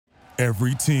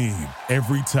Every team,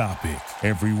 every topic,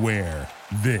 everywhere.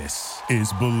 This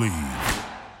is Believe.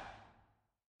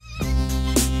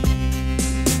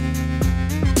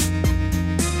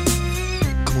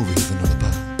 Come over here for another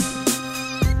bite.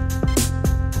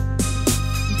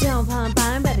 Don't pump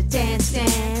on, better dance,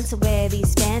 dance. Wear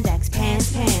these spandex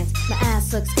pants, pants. My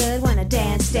ass looks good when I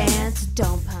dance, dance.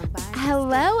 Don't pump on.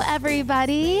 Hello,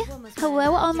 everybody.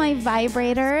 Hello, all my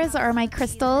vibrators or my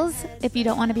crystals. If you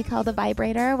don't want to be called a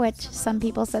vibrator, which some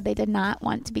people said they did not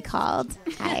want to be called,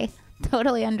 I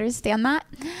totally understand that.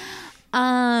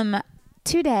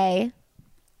 Today,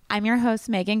 I'm your host,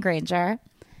 Megan Granger,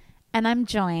 and I'm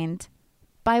joined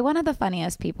by one of the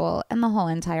funniest people in the whole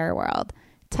entire world,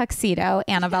 Tuxedo,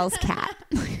 Annabelle's cat.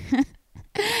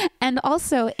 And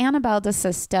also Annabelle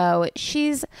DeSisto.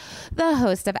 She's the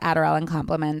host of Adderall and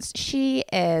Compliments. She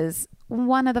is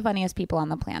one of the funniest people on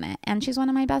the planet, and she's one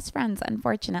of my best friends,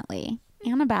 unfortunately.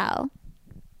 Annabelle,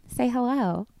 say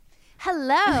hello.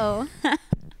 Hello,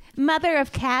 mother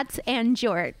of cats and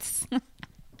jorts.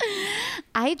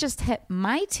 I just hit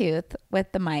my tooth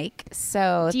with the mic,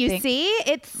 so Do you see?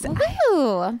 It's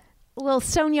Woo! little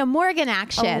Sonia Morgan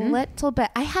action. A little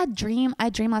bit. I dreamed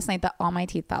last night that all my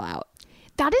teeth fell out.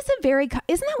 That is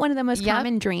isn't that one of the most Yep.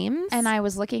 common dreams? And I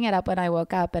was looking it up when I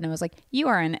woke up, and it was like, you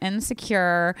are an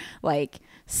insecure, like,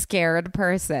 scared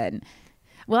person.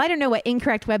 Well, I don't know what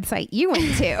incorrect website you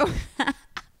went to.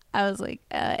 I was like,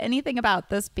 anything about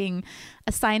this being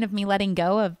a sign of me letting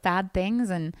go of bad things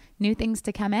and new things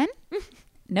to come in?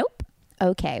 Nope.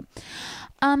 Okay.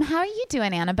 How are you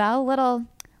doing, Annabelle? Little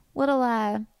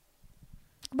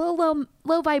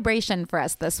low vibration for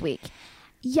us this week.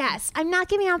 Yes, I'm not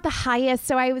giving out the highest,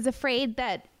 so I was afraid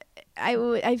that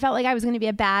I felt like I was going to be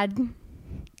a bad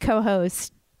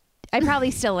co-host. I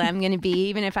probably still am going to be,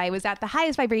 even if I was at the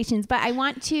highest vibrations, but I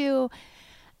want to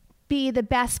be the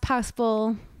best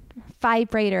possible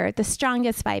vibrator, the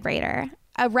strongest vibrator,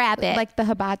 a rabbit. Like the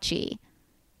hibachi.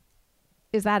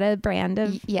 Is that a brand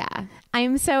of? Yeah.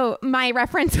 My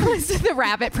reference was the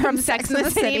rabbit from Sex and the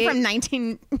City from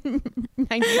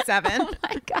 1997. Oh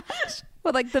my gosh.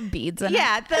 With like the beads in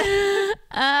Yeah,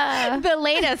 the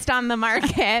latest on the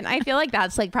market. I feel like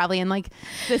that's like probably in like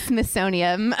the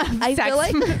Smithsonian. Of I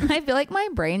sex. feel like my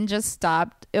brain just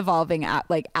stopped evolving at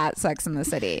Sex and the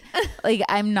City. Like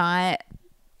I'm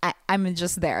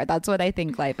just there. That's what I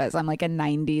think life is. I'm like a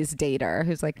 90s dater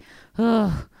who's like,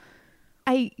 oh.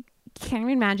 I can't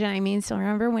even imagine. I mean, still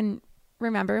remember when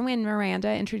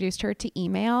Miranda introduced her to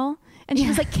email and she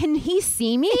was like, "Can he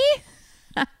see me?"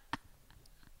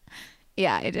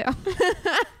 Yeah, I do.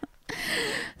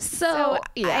 So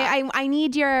yeah. I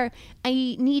need your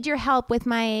help with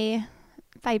my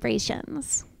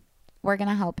vibrations. We're going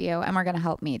to help you, and we're going to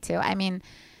help me too. I mean,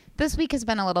 this week has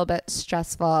been a little bit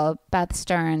stressful. Beth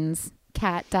Stern's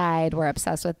cat died. We're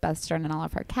obsessed with Beth Stern and all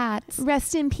of her cats.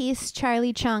 Rest in peace,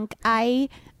 Charlie Chunk. I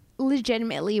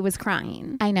legitimately was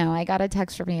crying. I know. I got a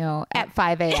text from you at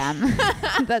 5 a.m.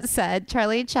 that said,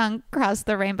 Charlie Chunk crossed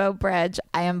the Rainbow Bridge.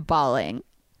 I am bawling.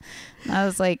 And I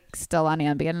was like still on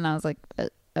Ambien, and I was like,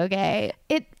 okay.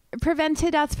 It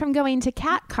prevented us from going to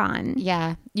CatCon.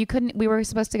 Yeah, you couldn't. We were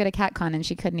supposed to go to CatCon, and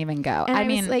she couldn't even go. And I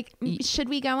mean, was like, should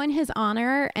we go in his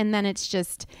honor? And then it's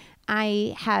just,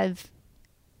 I have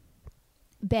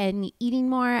been eating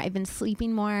more. I've been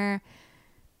sleeping more.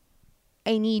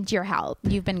 I need your help.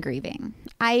 you've been grieving.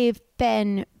 I've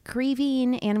been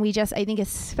grieving, and I think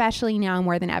especially now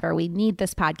more than ever, we need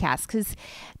this podcast because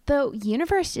the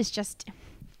universe is just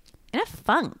in a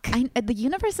funk. The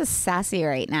universe is sassy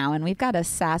right now, and we've got a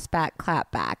sass back,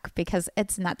 clap back because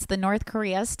it's nuts. The North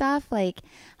Korea stuff, like,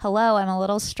 hello, I'm a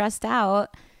little stressed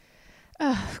out.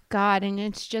 Oh God. And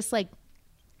it's just like,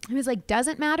 it was like,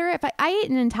 doesn't matter if I ate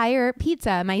an entire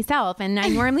pizza myself, and I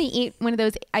normally eat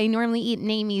I normally eat an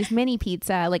Amy's mini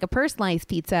pizza, like a personalized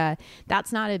pizza.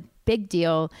 That's not a big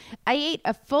deal. I ate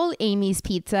a full Amy's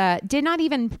pizza, did not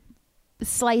even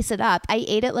slice it up. I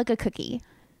ate it like a cookie.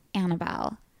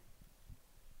 Annabelle,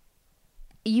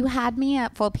 you had me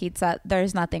at full pizza.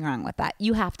 There's nothing wrong with that.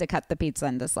 You have to cut the pizza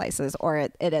into slices, or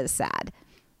it is sad.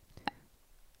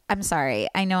 I'm sorry.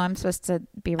 I know I'm supposed to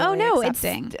be really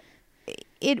accepting.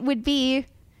 It would be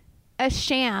a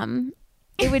sham.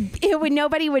 You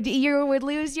would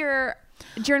lose your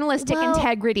journalistic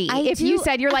integrity if you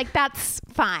said, you're like, that's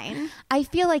fine. I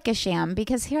feel like a sham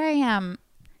because here I am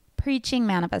preaching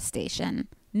manifestation,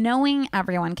 knowing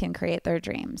everyone can create their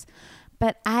dreams,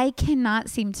 but I cannot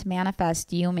seem to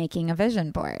manifest you making a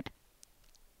vision board.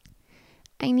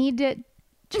 I need to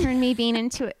turn me being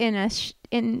into I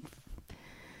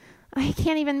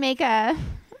can't even make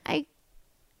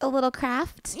a little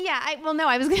craft? Yeah,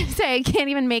 I was going to say I can't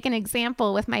even make an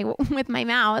example with my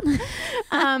mouth.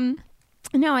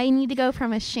 No, I need to go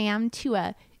from a sham to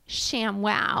a sham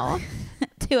wow.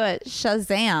 To a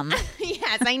Shazam.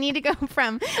 Yes, I need to go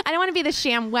from, I don't want to be the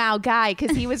sham wow guy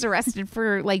because he was arrested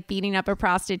for like beating up a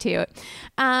prostitute.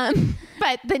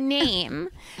 But the name.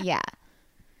 Yeah.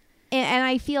 And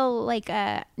I feel like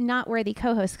a not worthy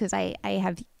co-host because I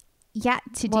have yet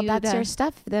to do that's your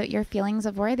stuff, your feelings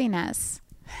of worthiness.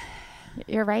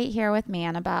 You're right here with me,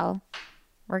 Annabelle.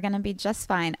 We're going to be just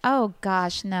fine. Oh,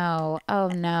 gosh, no. Oh,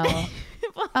 no.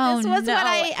 This was no,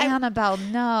 what Annabelle,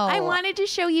 no. I wanted to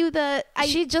show you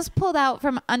she just pulled out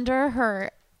from under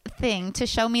her thing to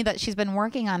show me that she's been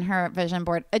working on her vision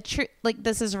board.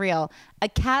 This is real. A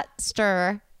Cat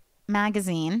Stir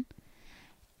magazine.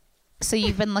 So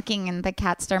you've been looking in the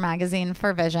Cat Stir magazine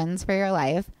for visions for your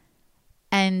life.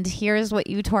 And here's what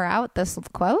you tore out, this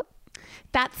quote.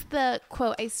 That's the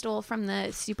quote I stole from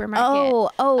the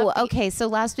supermarket. Okay. So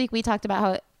last week we talked about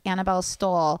how Annabelle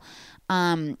stole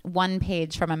one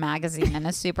page from a magazine in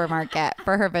a supermarket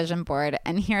for her vision board.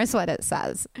 And here's what it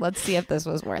says. Let's see if this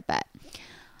was worth it.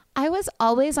 I was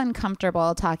always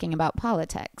uncomfortable talking about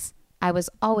politics. I was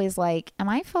always like, am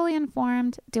I fully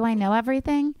informed? Do I know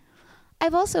everything?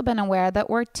 I've also been aware that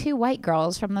we're two white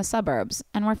girls from the suburbs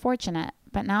and we're fortunate.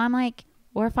 But now I'm like,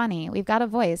 we're funny. We've got a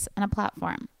voice and a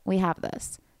platform. We have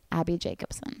this. Abby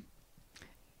Jacobson.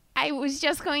 I was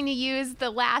just going to use the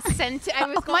last sentence.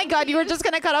 Oh my God, you were just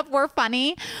going to cut up. We're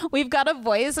funny. We've got a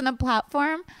voice and a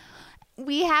platform.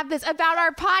 We have this about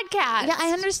our podcast. Yeah,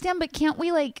 I understand. But can't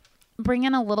we like bring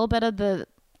in a little bit of the,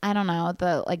 I don't know,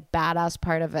 the like badass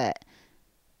part of it?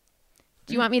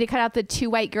 Do you want me to cut out the two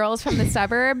white girls from the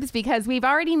suburbs? Because we've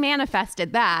already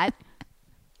manifested that.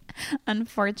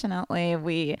 Unfortunately,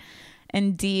 we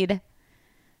indeed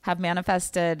have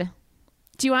manifested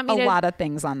a lot of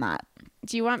things on that.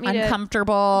 Do you want me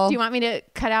uncomfortable? Do you want me to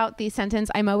cut out the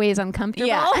sentence, I'm always uncomfortable?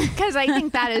 Yeah. Because I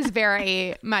think that is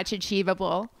very much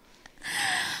achievable.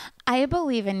 I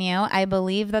believe in you. I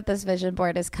believe that this vision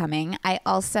board is coming. I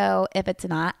also, if it's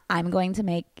not, I'm going to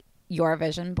make your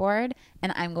vision board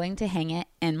and I'm going to hang it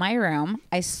in my room.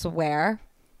 I swear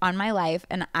on my life.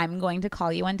 And I'm going to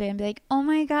call you one day and be like, oh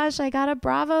my gosh, I got a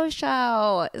Bravo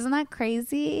show. Isn't that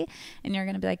crazy? And you're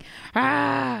going to be like,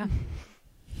 ah.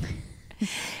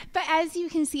 But as you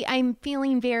can see, I'm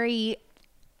feeling very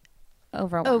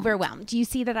overwhelmed. Do you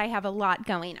see that I have a lot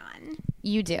going on?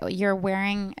 You do. You're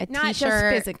wearing a Not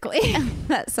t-shirt just physically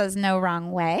that says no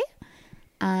wrong way.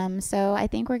 So I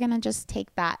think we're going to just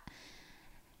take that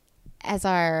as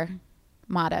our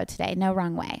motto today. No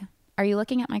wrong way. Are you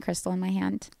looking at my crystal in my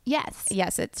hand? Yes.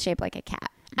 Yes, it's shaped like a cat.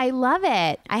 I love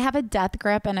it. I have a death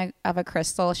grip of a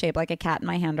crystal shaped like a cat in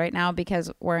my hand right now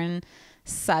because we're in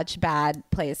such bad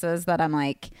places that I'm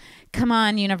like, come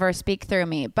on, universe, speak through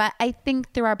me. But I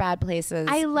think through our bad places.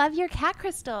 I love your cat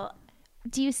crystal.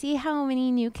 Do you see how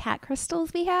many new cat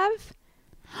crystals we have?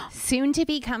 Soon to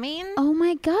be coming. Oh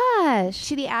my gosh.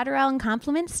 To the Adderall and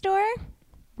Compliment store.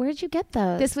 Where'd you get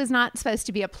those? This was not supposed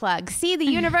to be a plug. See, the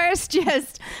universe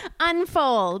just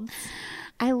unfolds.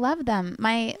 I love them.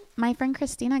 My friend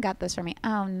Christina got this for me.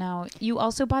 Oh no. You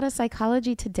also bought a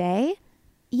Psychology Today?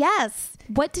 Yes.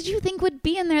 What did you think would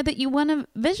be in there that you want to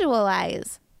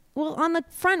visualize? Well, on the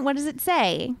front, what does it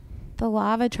say? The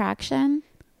law of attraction.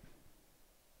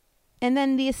 And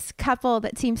then this couple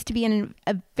that seems to be in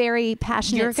a very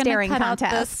passionate staring contest.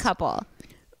 Out this couple.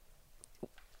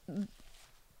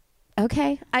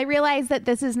 Okay. I realize that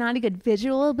this is not a good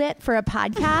visual bit for a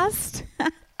podcast.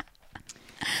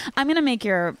 I'm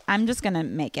just going to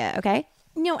make it, okay?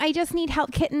 No, I just need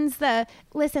help, kittens.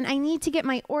 Listen, I need to get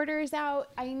my orders out.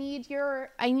 I need your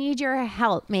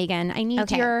help, Megan. I need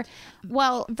your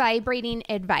vibrating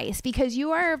advice because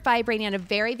you are vibrating at a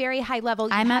very, very high level.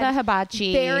 I'm at a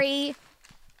hibachi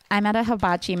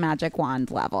magic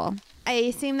wand level. I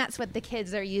assume that's what the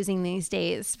kids are using these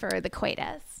days for the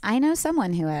coitus. I know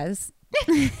someone who is.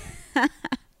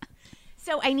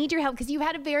 So I need your help because you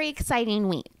had a very exciting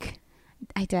week.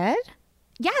 I did?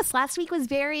 Yes, last week was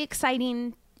very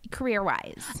exciting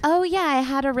career-wise. Oh, yeah. I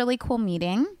had a really cool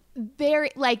meeting.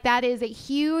 That is a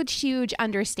huge, huge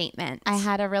understatement. I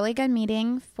had a really good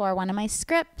meeting for one of my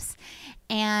scripts,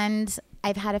 and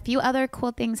I've had a few other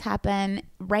cool things happen.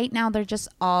 Right now, they're just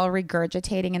all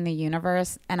regurgitating in the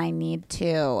universe, and I need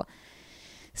to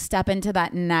step into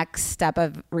that next step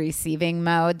of receiving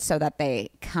mode so that they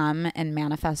come in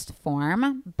manifest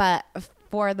form. But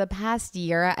for the past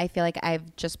year, I feel like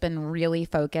I've just been really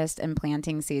focused and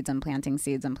planting seeds and planting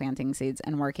seeds and planting seeds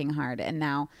and working hard. And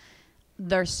now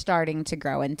they're starting to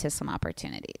grow into some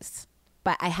opportunities.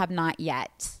 But I have not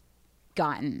yet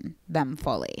gotten them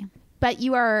fully. But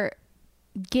you are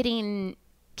getting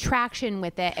traction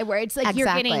with it, where it's like you're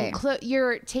getting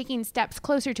you're taking steps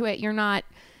closer to it. You're not,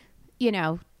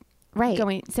 Right.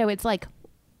 going. So it's like,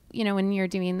 when you're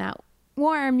doing that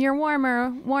you're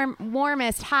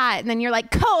warmest, hot, and then you're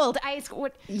like cold, ice.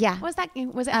 What? Yeah. What was that?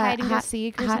 Was it hide and go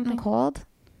seek or hot something? and cold?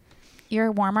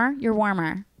 You're warmer.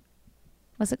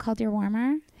 Was it called You're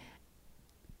Warmer?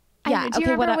 Yeah. Do you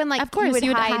remember when, like, of course, you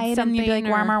would hide and you'd be like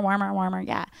something, or- warmer.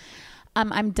 Yeah.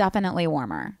 I'm definitely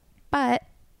warmer, but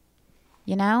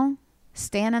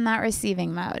staying in that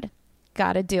receiving mode.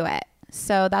 Got to do it.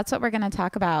 So that's what we're going to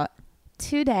talk about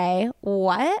today.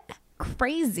 What?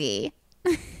 Crazy.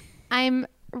 I'm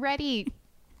ready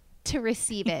to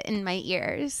receive it in my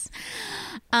ears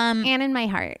and in my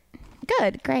heart.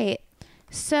 Good. Great.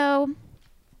 So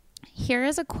here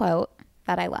is a quote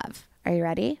that I love. Are you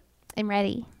ready? I'm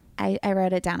ready. I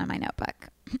wrote it down in my notebook.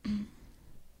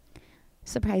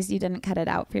 Surprised you didn't cut it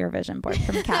out for your vision board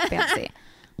from Cat Fancy.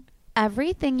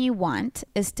 Everything you want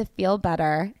is to feel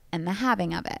better in the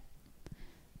having of it.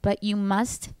 But you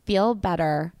must feel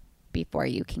better before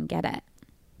you can get it.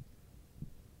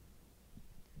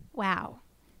 Wow.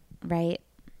 Right?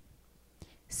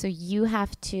 So you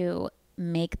have to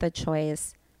make the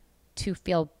choice to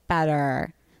feel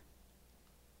better.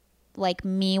 Like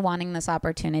me wanting this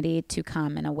opportunity to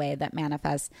come in a way that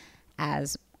manifests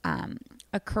as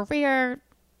a career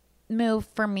move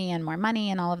for me and more money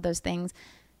and all of those things.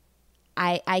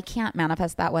 I can't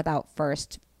manifest that without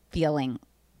first feeling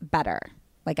better.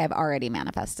 Like I've already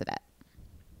manifested it.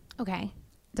 Okay.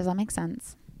 Does that make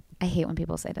sense? I hate when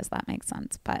people say, does that make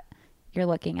sense? But you're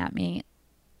looking at me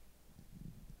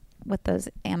with those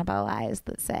Annabelle eyes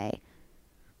that say,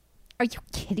 are you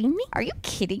kidding me? are you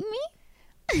kidding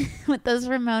me? With those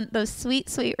sweet,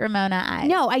 sweet Ramona eyes.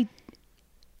 No,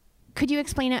 could you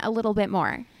explain it a little bit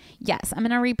more? Yes, I'm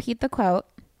going to repeat the quote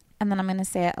and then I'm going to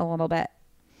say it a little bit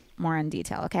more in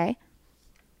detail, okay?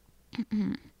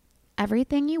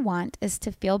 Everything you want is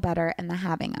to feel better in the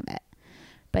having of it,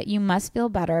 but you must feel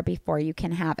better before you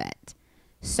can have it.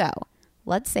 So,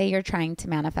 let's say you're trying to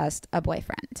manifest a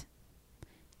boyfriend.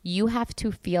 You have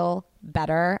to feel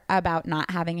better about not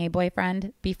having a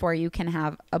boyfriend before you can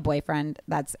have a boyfriend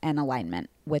that's in alignment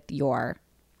with your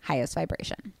highest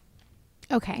vibration.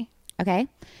 Okay. Okay?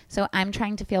 So I'm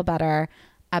trying to feel better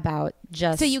about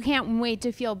just... So you can't wait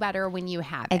to feel better when you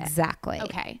have it. Exactly.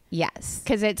 Okay. Yes.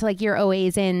 Because it's like you're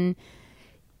always in,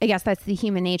 I guess that's the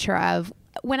human nature of,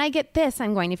 when I get this,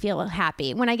 I'm going to feel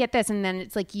happy. When I get this, and then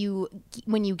it's like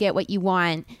when you get what you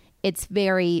want, it's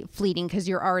very fleeting because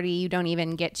you don't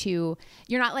even get to,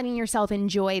 you're not letting yourself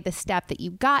enjoy the step that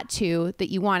you got to, that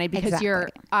you wanted, because you're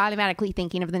automatically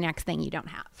thinking of the next thing you don't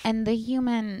have. And the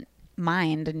human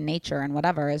mind and nature and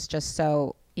whatever is just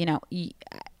so,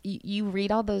 you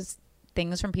read all those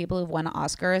things from people who've won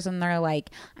Oscars and they're like,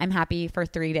 I'm happy for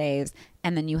 3 days.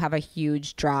 And then you have a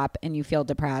huge drop and you feel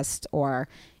depressed, or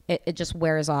it just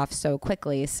wears off so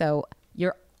quickly. So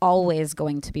you're always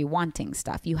going to be wanting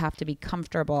stuff. You have to be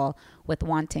comfortable with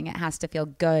wanting. It has to feel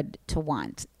good to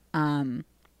want,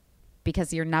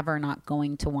 because you're never not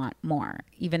going to want more,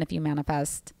 even if you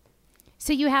manifest.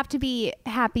 So you have to be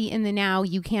happy in the now.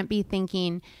 You can't be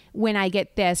thinking, when I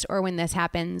get this or when this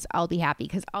happens, I'll be happy,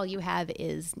 because all you have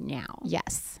is now.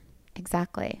 Yes,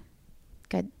 exactly.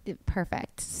 Good.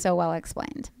 Perfect. So well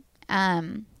explained.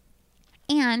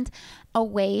 And a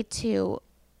way to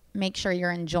make sure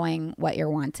you're enjoying what you're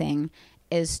wanting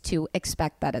is to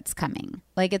expect that it's coming.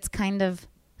 Like, it's kind of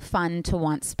fun to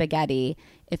want spaghetti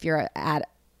if you're at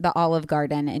the Olive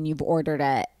Garden and you've ordered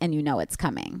it and you know it's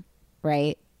coming,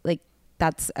 right? Like,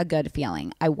 that's a good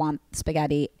feeling. I want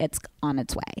spaghetti. It's on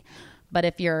its way. But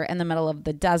if you're in the middle of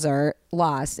the desert,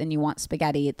 lost, and you want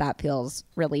spaghetti, that feels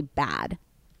really bad.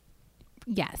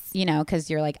 Yes.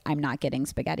 Because you're like, I'm not getting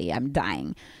spaghetti. I'm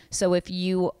dying. So if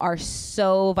you are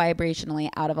so vibrationally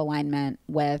out of alignment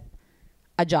with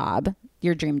a job,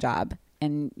 your dream job,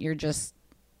 and you're just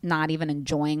not even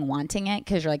enjoying wanting it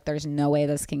because you're like, there's no way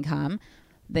this can come,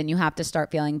 then you have to start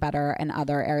feeling better in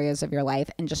other areas of your life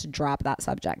and just drop that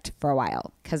subject for a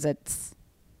while. Because it's,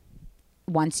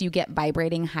 once you get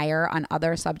vibrating higher on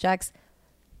other subjects,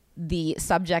 the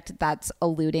subject that's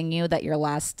eluding you, that you're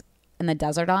lost in the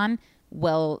desert on,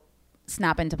 will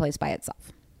snap into place by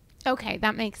itself. Okay,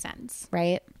 that makes sense.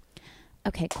 Right?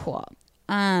 Okay, cool.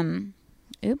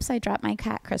 Oops, I dropped my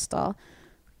cat crystal.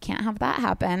 Can't have that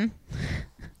happen.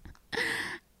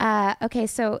 Okay,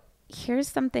 so here's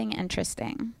something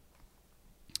interesting.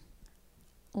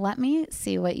 Let me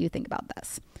see what you think about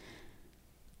this.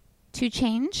 To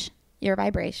change your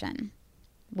vibration,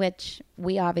 which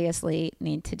we obviously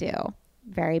need to do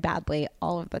very badly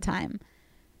all of the time.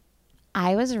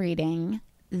 I was reading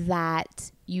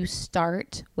that you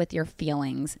start with your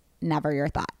feelings, never your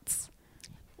thoughts.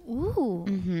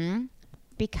 Ooh.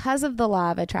 Because of the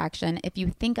law of attraction, if you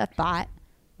think a thought,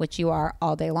 which you are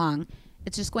all day long,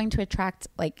 it's just going to attract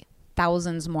like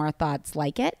thousands more thoughts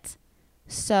like it.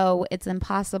 So it's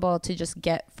impossible to just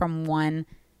get from one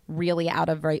really out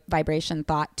of vibration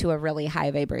thought to a really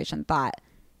high vibration thought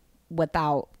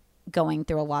without going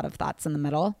through a lot of thoughts in the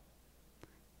middle.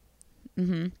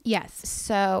 Yes.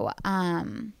 So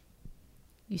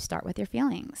you start with your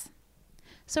feelings.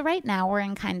 So right now we're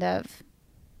in kind of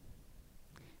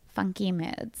funky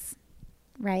moods,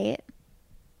 right?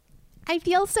 I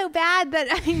feel so bad that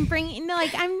I'm bringing No,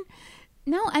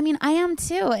 I mean, I am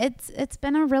too. It's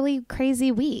been a really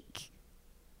crazy week.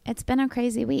 It's been a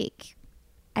crazy week.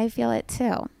 I feel it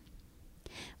too.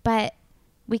 But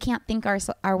we can't think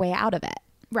our way out of it.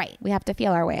 right. We have to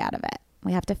feel our way out of it.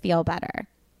 We have to feel better.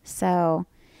 So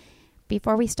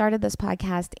before we started this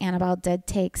podcast, Annabelle did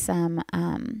take some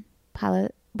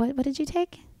what did you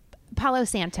take? Palo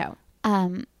Santo.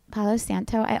 Palo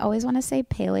Santo. I always want to say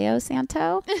Paleo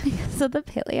Santo because of the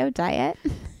paleo diet.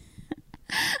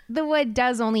 The wood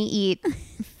does only eat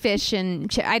fish and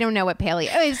I don't know what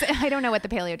paleo is. I don't know what the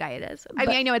paleo diet is. I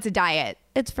mean, I know it's a diet.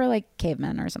 It's for like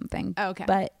cavemen or something. Oh, okay.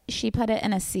 But she put it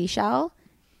in a seashell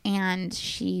and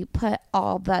she put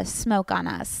all the smoke on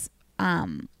us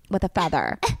with a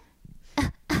feather.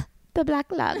 The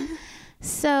black lung.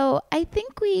 So I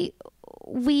think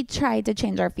we tried to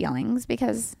change our feelings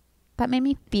because that made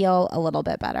me feel a little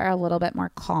bit better, a little bit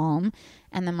more calm.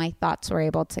 And then my thoughts were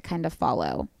able to kind of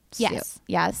follow suit.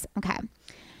 Yes. Okay.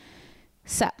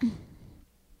 So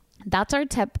that's our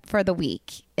tip for the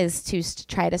week, is to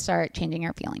try to start changing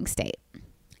your feeling state.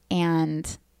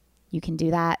 And you can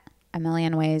do that a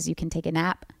million ways. You can take a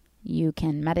nap. You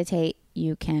can meditate.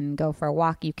 You can go for a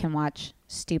walk. You can watch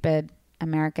stupid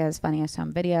America's Funniest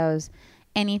Home Videos.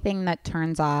 Anything that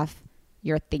turns off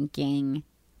your thinking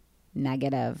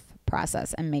negative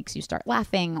process and makes you start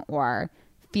laughing or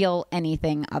feel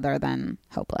anything other than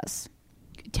hopeless.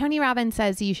 Tony Robbins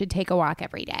says you should take a walk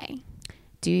every day.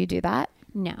 Do you do that?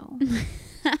 No.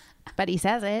 But he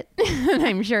says it. And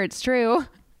I'm sure it's true.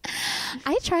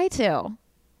 I try to.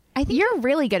 I think you're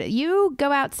really good at it. You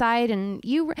go outside and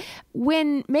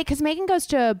because Megan goes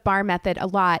to Bar Method a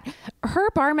lot. Her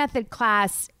Bar Method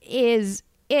class is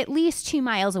at least 2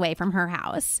 miles away from her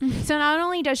house. So not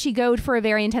only does she go for a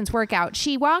very intense workout,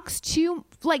 she walks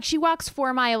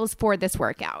 4 miles for this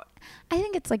workout. I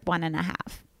think it's like 1.5.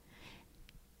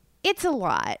 It's a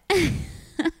lot.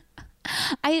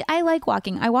 I like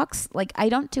walking. I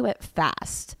don't do it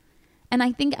fast. And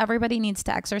I think everybody needs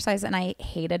to exercise. And I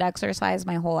hated exercise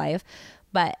my whole life.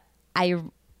 But I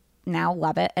now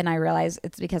love it. And I realize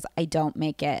it's because I don't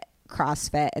make it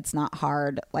CrossFit. It's not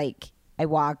hard. Like, I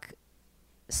walk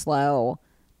slow.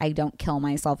 I don't kill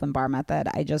myself in Bar Method.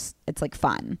 It's like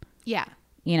fun. Yeah.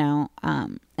 You know?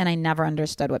 And I never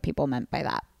understood what people meant by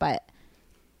that. But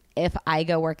if I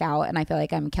go work out and I feel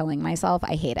like I'm killing myself,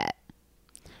 I hate it.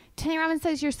 Tony Robbins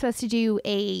says you're supposed to do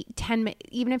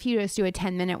even if you just do a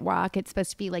 10-minute walk, it's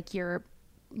supposed to be like your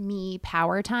me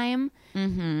power time.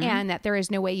 Mm-hmm. And that there is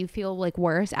no way you feel like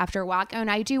worse after a walk. And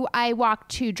I walk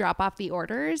to drop off the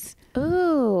orders.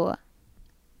 Ooh.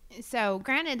 So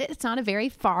granted, it's not a very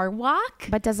far walk.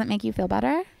 But does it make you feel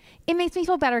better? It makes me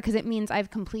feel better because it means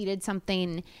I've completed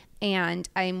something and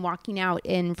I'm walking out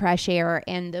in fresh air,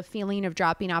 and the feeling of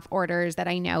dropping off orders that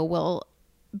I know will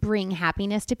bring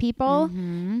happiness to people.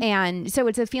 Mm-hmm. And so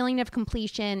it's a feeling of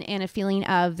completion and a feeling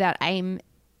of that I'm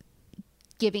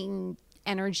giving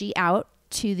energy out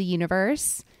to the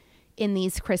universe in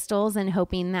these crystals and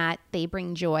hoping that they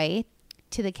bring joy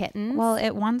to the kittens. Well,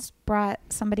 it once brought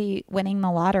somebody winning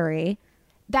the lottery.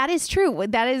 That is true.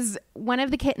 That is, one of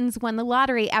the kittens won the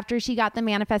lottery after she got the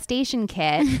manifestation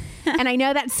kit. And I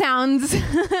know that sounds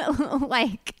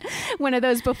like one of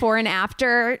those before and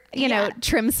after, you know,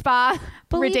 trim spa.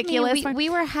 Believe ridiculous. Me, we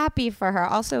were happy for her.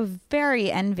 Also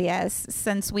very envious,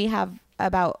 since we have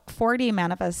about 40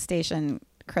 manifestation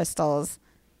crystals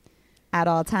at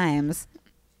all times.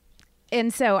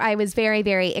 And so I was very,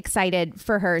 very excited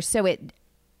for her. So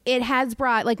it has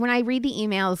brought, like, when I read the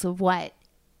emails of what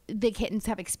the kittens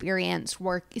have experienced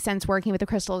since working with the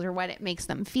crystals, or what it makes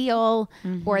them feel,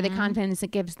 mm-hmm. or the confidence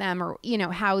it gives them, or, you know,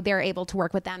 how they're able to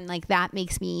work with them, like, that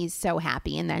makes me so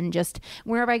happy. And then just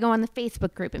wherever I go on the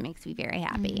Facebook group, it makes me very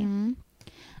happy. Mm-hmm.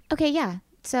 Okay. Yeah.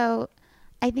 So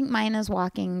I think mine is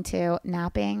walking too.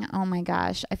 Napping. Oh my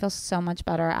gosh. I feel so much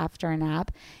better after a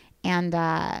nap. And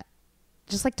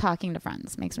just like talking to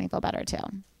friends makes me feel better too.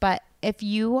 But if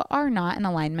you are not in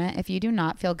alignment, if you do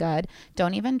not feel good,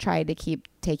 don't even try to keep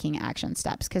taking action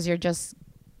steps because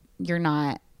you're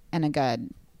not in a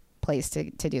good place to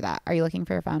do that. Are you looking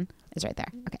for your phone? It's right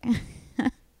there. Okay.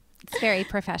 It's very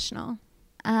professional.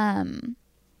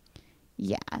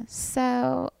 Yeah.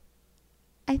 So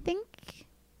I think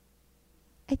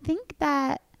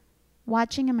that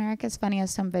watching America's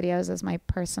Funniest Home Videos is my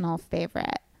personal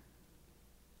favorite.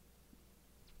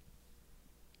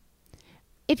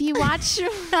 If you watch,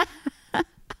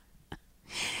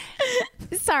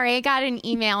 sorry, I got an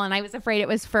email and I was afraid it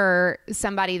was for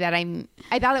somebody that I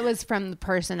thought it was from the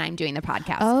person I'm doing the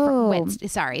podcast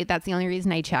with. Sorry, that's the only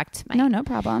reason I checked. No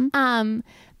problem.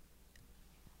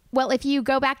 Well, if you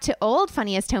go back to old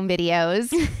Funniest Home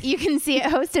Videos, you can see it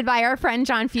hosted by our friend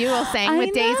John Fugelsang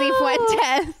with Daisy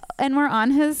Fuentes. And we're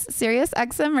on his Sirius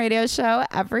XM radio show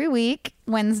every week,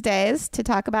 Wednesdays, to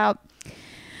talk about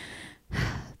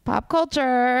pop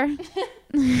culture.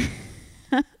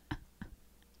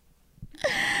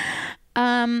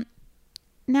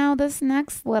 Now this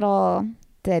next little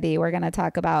ditty we're going to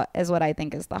talk about is what I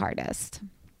think is the hardest.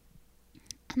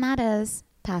 And that is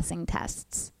passing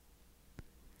tests.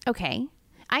 Okay.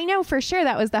 I know for sure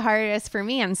that was the hardest for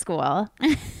me in school.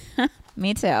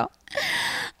 Me too.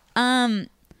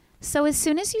 So as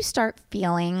soon as you start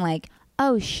feeling like,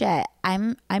 oh shit,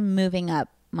 I'm moving up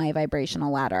my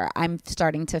vibrational ladder, I'm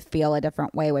starting to feel a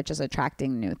different way, which is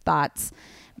attracting new thoughts,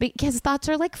 because thoughts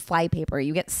are like flypaper.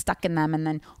 You get stuck in them and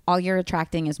then all you're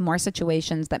attracting is more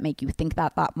situations that make you think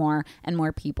that thought more and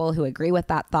more people who agree with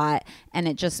that thought. And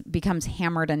it just becomes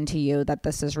hammered into you that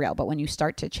this is real. But when you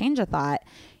start to change a thought,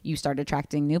 you start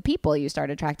attracting new people, you start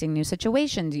attracting new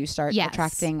situations, you start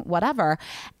attracting whatever.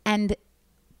 And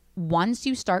once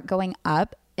you start going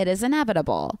up, it is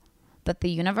inevitable that the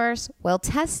universe will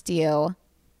test you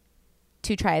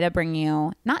to try to bring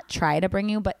you, not try to bring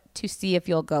you, but to see if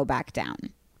you'll go back down.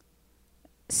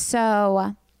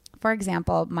 So, for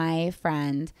example, my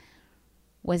friend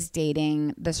was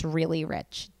dating this really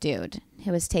rich dude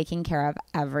who was taking care of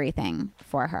everything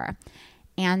for her.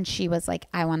 And she was like,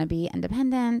 I want to be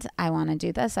independent. I want to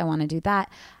do this. I want to do that.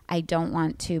 I don't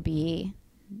want to be,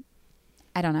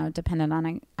 I don't know, dependent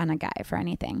on a guy for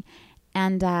anything.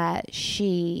 And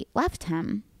she left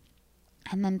him.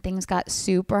 And then things got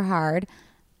super hard.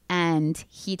 And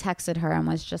he texted her and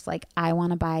was just like, I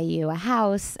want to buy you a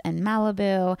house in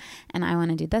Malibu. And I want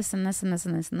to do this and this and this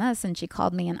and this and this. And she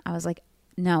called me and I was like,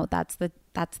 no, that's the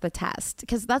test.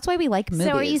 Because that's why we like movies.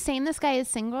 So are you saying this guy is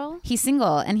single? He's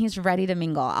single and he's ready to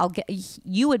mingle.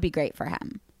 You would be great for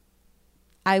him.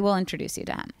 I will introduce you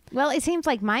to him. Well, it seems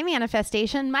like my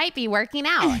manifestation might be working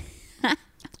out.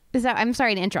 So I'm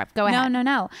sorry to interrupt. Go ahead.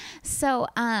 No. So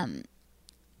I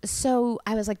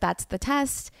was like, that's the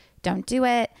test. Don't do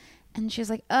it. And she was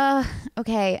like,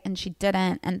 okay. And she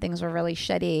didn't. And things were really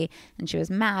shitty. And she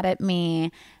was mad at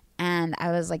me. And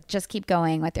I was like, just keep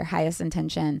going with your highest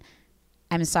intention.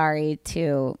 I'm sorry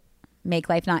to make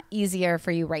life not easier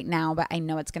for you right now, but I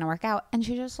know it's going to work out. And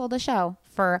she just sold the show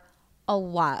for a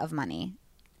lot of money.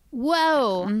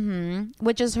 Whoa. Mm-hmm.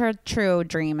 Which is her true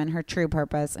dream and her true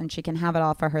purpose. And she can have it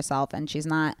all for herself. And she's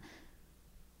not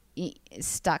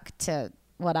stuck to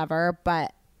whatever.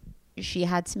 But she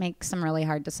had to make some really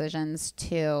hard decisions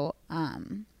to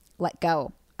let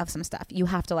go of some stuff. You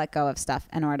have to let go of stuff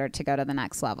in order to go to the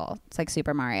next level. It's like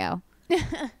Super Mario.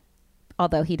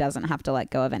 Although he doesn't have to let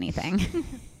go of anything.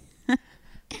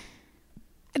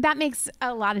 That makes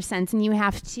a lot of sense. And you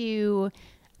have to,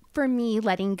 for me,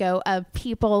 letting go of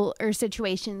people or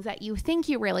situations that you think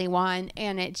you really want.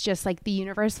 And it's just like the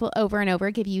universe will over and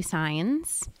over give you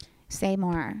signs. Say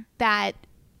more. That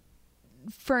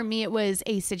for me, it was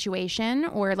a situation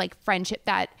or like friendship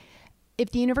that if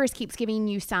the universe keeps giving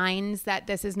you signs that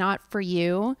this is not for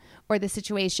you, or the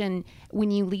situation,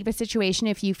 when you leave a situation,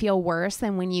 if you feel worse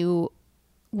than when you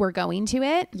were going to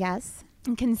it. Yes.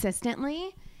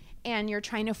 Consistently. And you're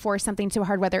trying to force something so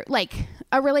hard, whether like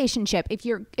a relationship, if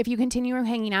you continue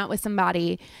hanging out with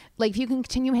somebody, like if you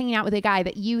continue hanging out with a guy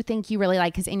that you think you really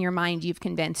like, because in your mind you've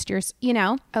convinced who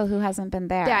hasn't been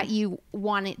there, that you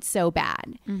want it so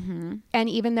bad. Mm-hmm. And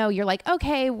even though you're like,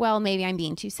 okay, well, maybe I'm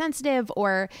being too sensitive,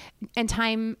 and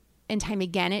time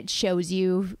again, it shows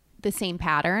you the same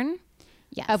pattern.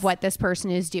 Yes. Of what this person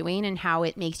is doing and how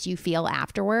it makes you feel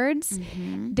afterwards.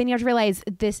 Mm-hmm. Then you have to realize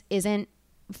this isn't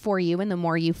for you, and the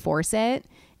more you force it,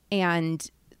 and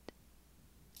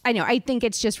I think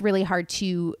it's just really hard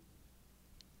to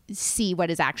see what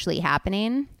is actually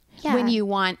happening when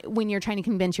you're trying to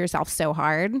convince yourself so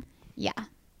hard. Yeah.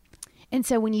 And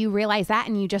so when you realize that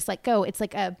and you just let go, it's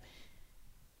like a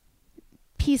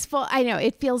peaceful. I know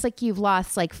it feels like you've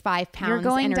lost like 5 pounds. You're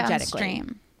going energetically.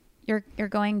 downstream. You're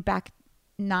going back,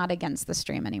 not against the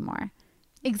stream anymore.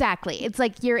 Exactly. It's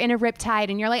like you're in a riptide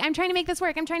and you're like, I'm trying to make this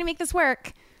work. I'm trying to make this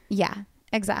work. Yeah,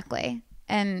 exactly.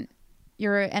 And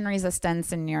you're in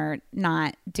resistance and you're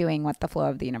not doing what the flow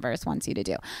of the universe wants you to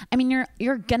do. I mean,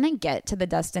 you're gonna get to the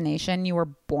destination you were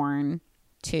born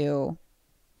to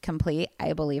complete.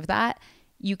 I believe that.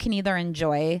 You can either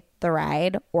enjoy the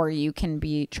ride or you can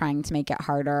be trying to make it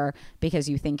harder because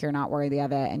you think you're not worthy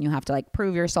of it and you have to like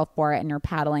prove yourself for it and you're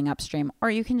paddling upstream, or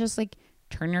you can just like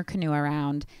turn your canoe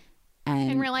around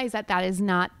and realize that that is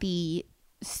not the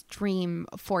stream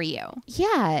for you.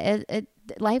 Yeah,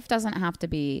 life doesn't have to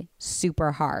be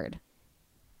super hard.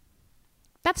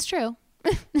 That's true.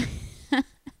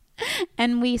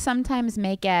 And we sometimes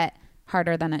make it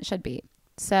harder than it should be.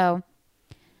 So,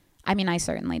 I mean, I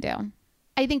certainly do.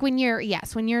 I think when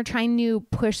you're trying to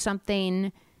push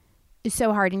something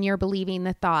so hard and you're believing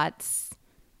the thoughts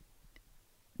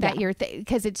that you're,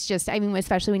 because it's just, I mean,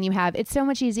 especially when you have, it's so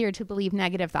much easier to believe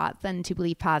negative thoughts than to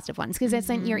believe positive ones. Because it's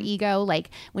in your ego,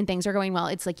 like when things are going well,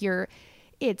 it's like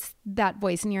it's that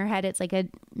voice in your head. It's like a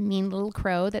mean little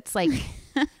crow that's like,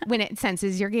 when it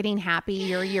senses you're getting happy,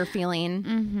 you're feeling.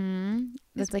 Mm-hmm.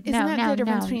 It's like, isn't that the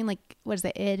difference no. between like, what is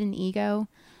the id and ego?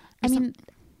 I mean,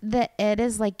 the id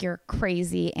is like your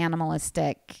crazy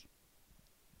animalistic,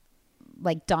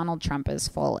 like Donald Trump is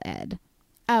full id.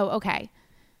 Oh, okay.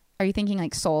 Are you thinking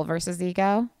like soul versus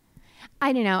ego?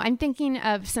 I don't know. I'm thinking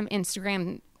of some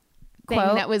Instagram thing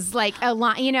Quote? that was like a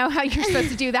line, you know how you're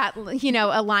supposed to do that, you know,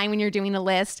 a line when you're doing a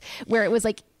list where it was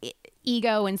like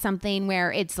ego and something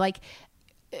where it's like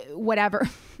whatever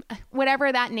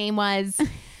that name was.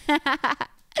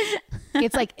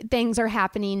 It's like things are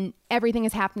happening. Everything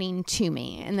is happening to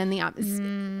me. And then the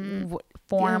opposite.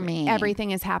 For me.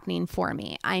 Everything is happening for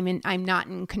me. I'm not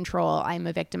in control. I'm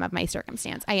a victim of my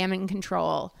circumstance. I am in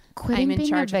control. Quitting I'm in being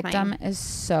charge a victim is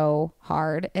so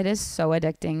hard. It is so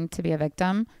addicting to be a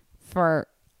victim for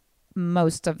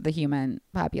most of the human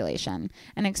population.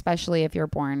 And especially if you're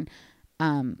born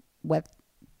with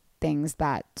things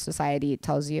that society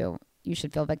tells you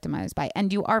should feel victimized by.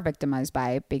 And you are victimized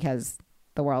by because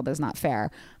the world is not fair.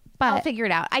 But I'll figure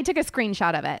it out. I took a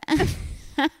screenshot of it.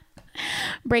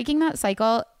 breaking that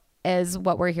cycle is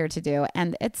what we're here to do.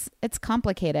 And it's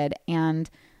complicated. And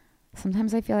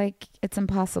sometimes I feel like it's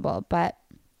impossible, but.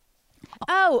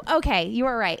 Oh, okay. You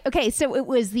are right. Okay. So it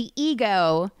was the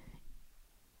ego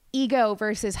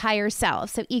versus higher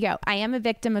self. So ego, I am a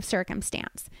victim of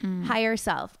circumstance. Higher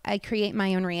self, I create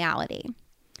my own reality.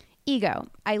 Ego,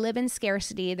 I live in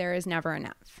scarcity. There is never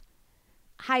enough.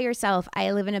 Higher self,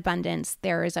 I live in abundance.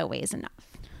 There is always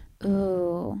enough.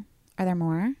 Ooh, are there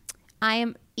more? I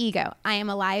am ego. I am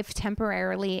alive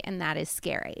temporarily, and that is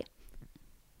scary.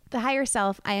 The higher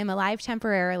self, I am alive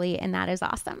temporarily, and that is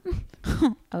awesome.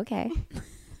 Okay.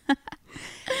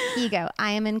 Ego,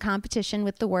 I am in competition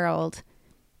with the world.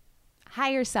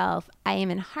 Higher self, I am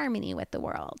in harmony with the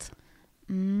world.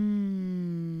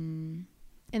 And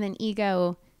then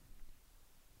ego,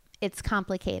 it's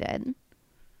complicated.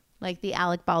 Like the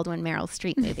Alec Baldwin Meryl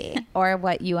Streep movie. Or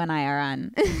what you and I are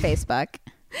on Facebook.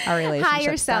 Our relationship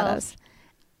Higher status. self,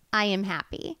 I am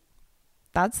happy.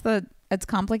 It's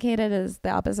complicated is the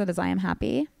opposite is I am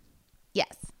happy.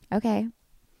 Yes. Okay.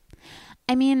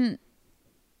 I mean,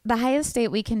 the highest state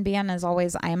we can be in is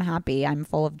always I am happy. I'm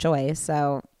full of joy.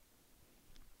 So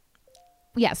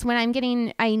Yes. When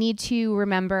I need to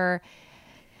remember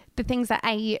the things that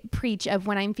I preach of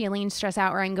when I'm feeling stressed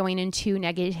out or I'm going into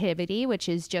negativity, which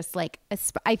is just like,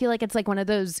 I feel like it's like one of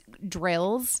those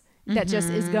drills that just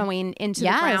is going into the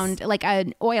ground, like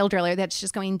an oil driller that's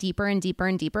just going deeper and deeper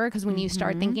and deeper. Because when you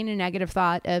start thinking a negative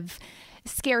thought of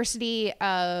scarcity,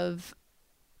 of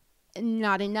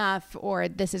not enough, or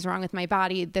this is wrong with my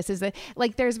body,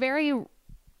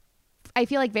 I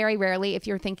feel like very rarely if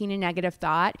you're thinking a negative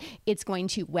thought, it's going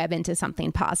to web into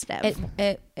something positive.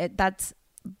 That's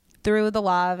through the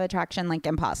law of attraction, like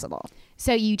impossible.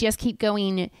 So you just keep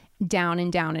going down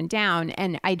and down and down.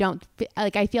 And I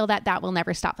feel that will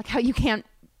never stop. Like how you can't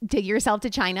dig yourself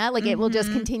to China. Like it will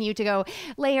just continue to go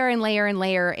layer and layer and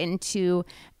layer into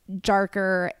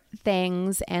darker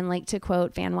things. And like to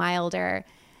quote Van Wilder,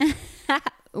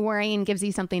 worrying gives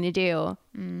you something to do.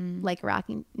 Like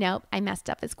rocking. Nope. I messed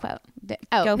up his quote.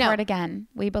 Go for it again.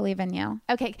 We believe in you.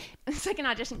 Okay. It's like an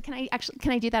audition. Can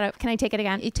I do that? Can I take it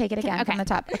again? You take it again from the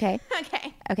top. Okay.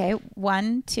 Okay.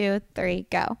 1, 2, 3,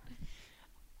 go.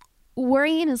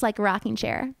 Worrying is like a rocking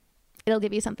chair. It'll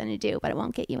give you something to do, but it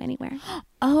won't get you anywhere.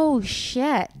 Oh,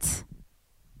 shit.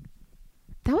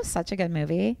 That was such a good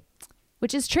movie.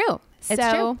 which is true. It's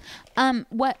true.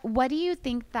 What do you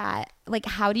think that, like,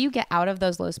 how do you get out of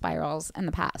those low spirals in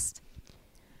the past?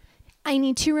 I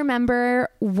need to remember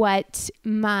what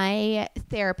my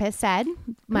therapist said,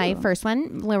 my first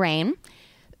one, Lorraine.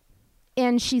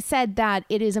 And she said that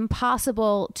it is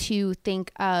impossible to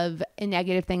think of a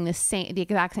negative thing the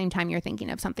exact same time you're thinking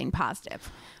of something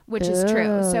positive, which is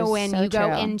true. So when you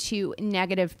go into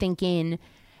negative thinking,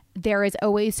 there is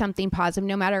always something positive,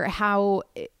 no matter how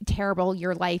terrible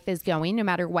your life is going, no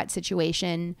matter what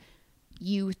situation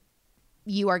you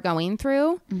are going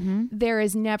through. There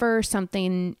is never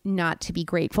something not to be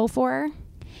grateful for.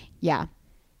 Yeah.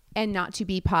 And not to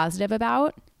be positive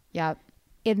about. Yep.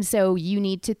 And so you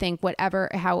need to think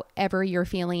however you're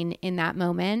feeling in that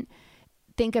moment,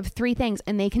 think of 3 things,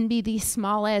 and they can be the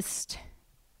smallest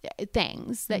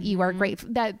things that you are grateful,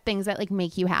 that things that like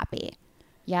make you happy.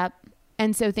 Yep.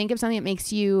 And so think of something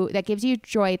that gives you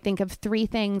joy. Think of 3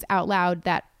 things out loud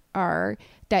that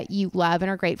you love and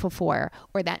are grateful for,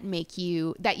 or that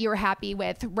you're happy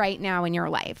with right now in your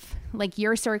life, like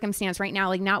your circumstance right now,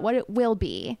 like not what it will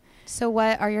be. So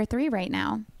what are your 3 right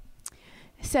now?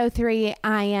 So 3,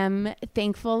 I am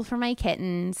thankful for my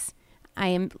kittens. I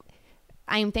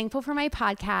am thankful for my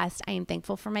podcast. I am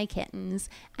thankful for my kittens.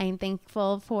 I am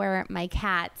thankful for my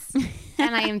cats.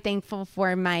 And I am thankful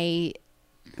for my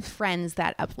friends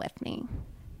that uplift me.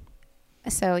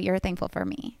 So you're thankful for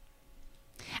me.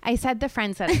 I said the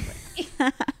friends that uplift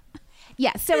me.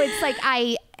 Yeah. So it's like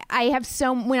I have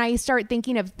when I start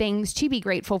thinking of things to be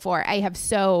grateful for, I have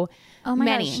so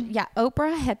many. Gosh. Yeah.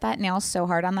 Oprah hit that nail so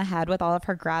hard on the head with all of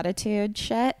her gratitude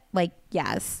shit. Like,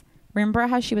 yes. Remember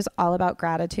how she was all about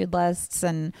gratitude lists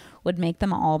and would make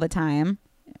them all the time?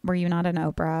 Were you not an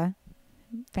Oprah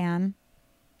fan?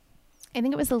 I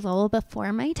think it was a little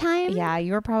before my time. Yeah,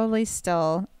 you were probably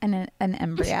still an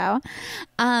embryo.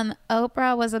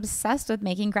 Oprah was obsessed with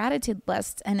making gratitude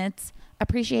lists, and its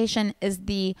appreciation is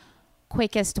the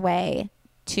quickest way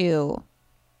to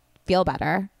feel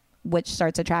better, which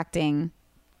starts attracting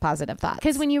positive thoughts.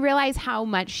 Because when you realize how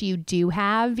much you do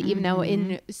have, even though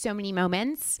in so many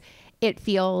moments it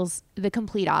feels the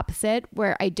complete opposite,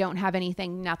 where I don't have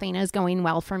anything, nothing is going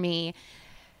well for me.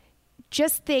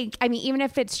 Just think, I mean, even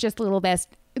if it's just a little bit,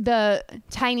 the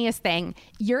tiniest thing,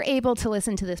 you're able to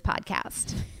listen to this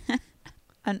podcast.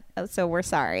 So we're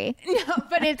sorry. No,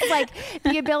 but it's like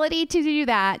the ability to do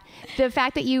that. The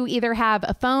fact that you either have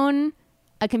a phone,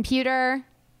 a computer,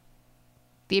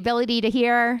 the ability to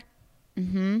hear.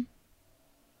 The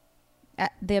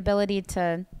ability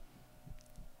to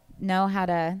know how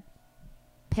to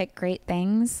pick great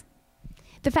things.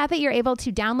 The fact that you're able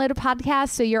to download a podcast,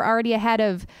 so you're already ahead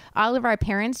of all of our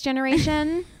parents'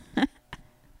 generation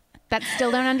that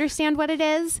still don't understand what it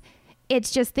is.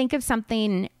 It's just, think of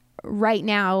something right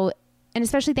now, and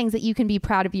especially things that you can be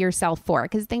proud of yourself for.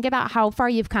 Because think about how far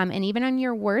you've come, and even on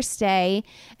your worst day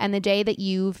and the day that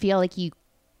you feel like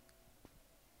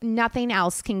nothing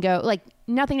else could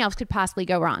possibly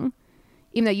go wrong.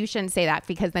 Even though you shouldn't say that,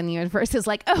 because then the universe is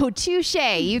like, oh, touche.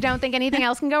 You don't think anything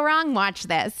else can go wrong? Watch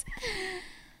this.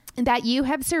 That you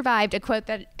have survived, a quote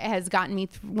that has gotten me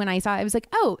when I saw it, I was like,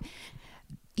 oh,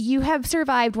 you have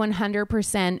survived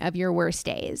 100% of your worst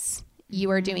days. You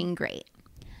are doing great.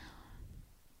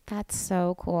 That's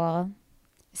so cool.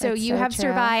 So That's you so have true.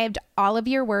 survived all of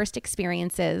your worst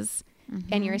experiences,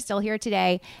 and you're still here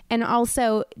today. And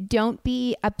also, don't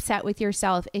be upset with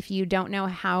yourself if you don't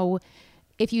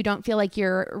feel like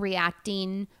you're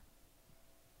reacting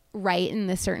right in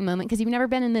this certain moment, because you've never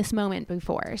been in this moment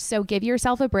before. So give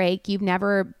yourself a break. Give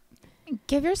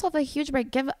yourself a huge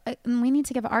break. We need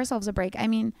to give ourselves a break. I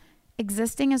mean,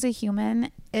 existing as a human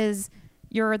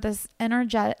you're this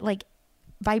energetic, like,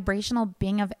 vibrational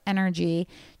being of energy,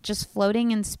 just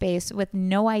floating in space with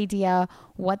no idea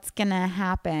what's gonna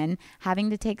happen, having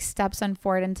to take steps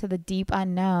forward into the deep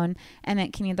unknown, and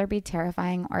it can either be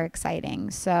terrifying or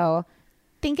exciting. So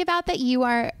think about that. You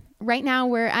are right now,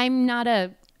 where I'm not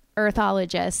a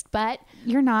earthologist, but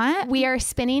you're not. We are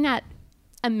spinning at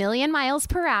 1,000,000 miles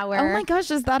per hour. Oh my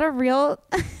gosh, is that a real?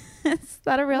 Is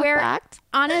that a real fact?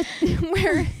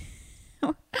 We're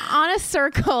on a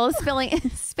circle,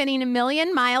 spinning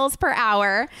 1,000,000 miles per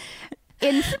hour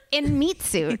in meat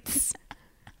suits.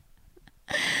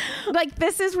 Like,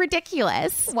 this is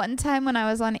ridiculous. One time when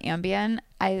I was on Ambien,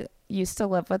 I used to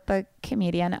live with the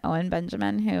comedian Owen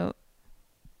Benjamin, who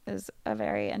is a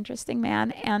very interesting man,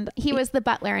 and he was the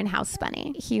butler in House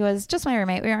Bunny. He was just my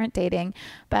roommate. We weren't dating,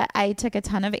 but I took a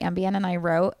ton of Ambien and I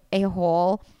wrote a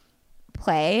whole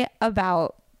play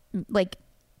about, like,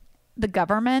 the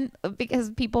government, because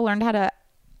people learned how to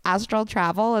astral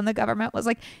travel, and the government was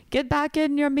like, get back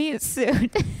in your meat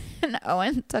suit. And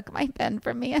Owen took my pen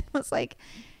from me and was like,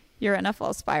 "You're in a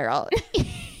full spiral.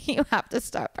 You have to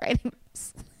stop writing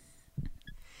this."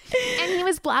 And he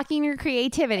was blocking your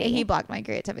creativity. He blocked my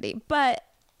creativity. But,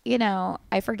 you know,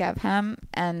 I forgive him,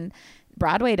 and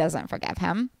Broadway doesn't forgive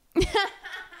him.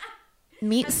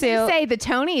 Meat Suit. Say the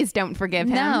Tonys don't forgive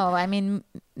him. No, I mean,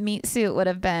 Meat Suit would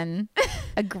have been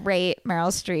a great Meryl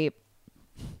Streep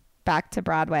back to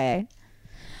Broadway.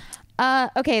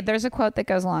 Okay, there's a quote that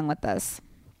goes along with this.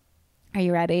 Are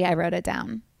you ready? I wrote it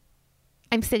down.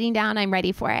 I'm sitting down. I'm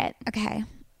ready for it. Okay.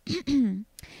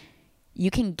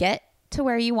 You can get to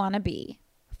where you want to be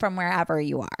from wherever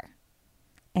you are.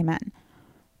 Amen.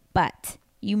 But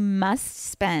you must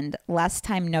spend less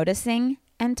time noticing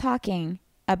and talking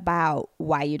about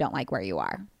why you don't like where you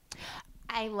are.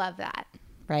 I love that.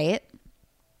 Right?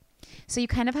 So you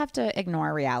kind of have to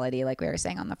ignore reality, like we were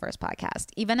saying on the first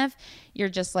podcast. Even if you're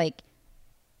just like,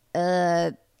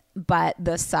 but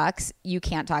this sucks, you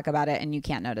can't talk about it and you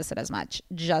can't notice it as much.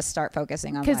 Just start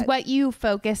focusing on because what you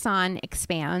focus on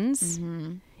expands.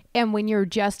 Mm-hmm. And when you're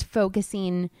just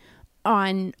focusing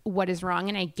on what is wrong,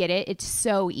 and I get it, it's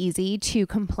so easy to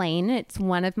complain. It's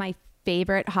one of my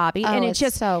favorite hobbies. Oh, and it's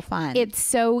just so fun. It's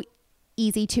so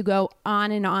easy to go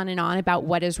on and on and on about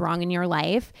what is wrong in your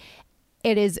life.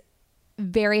 It is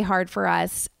very hard for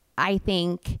us, I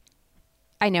think,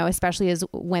 I know, especially as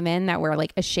women, that we're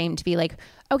like ashamed to be like,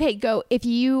 okay, go.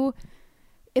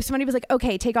 If somebody was like,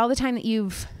 okay, take all the time that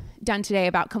you've done today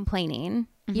about complaining,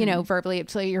 you know, verbally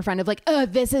to your friend of like, oh,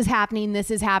 this is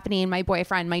happening, my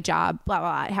boyfriend, my job, blah,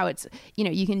 blah, blah. How it's, you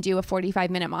know, you can do a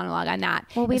 45-minute monologue on that.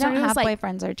 Well, we don't have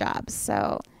boyfriends or jobs,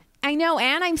 so. I know,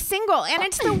 and I'm single, and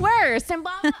it's the worst, and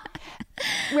blah, blah.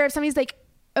 Where if somebody's like,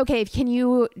 okay, can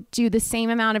you do the same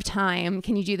amount of time?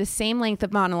 Can you do the same length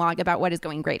of monologue about what is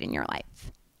going great in your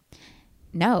life?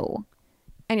 No.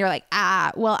 And you're like,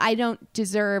 well, I don't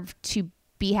deserve to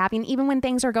be happy. And even when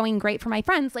things are going great for my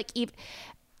friends, like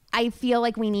I feel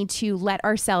like we need to let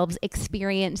ourselves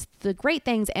experience the great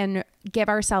things and give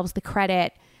ourselves the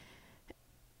credit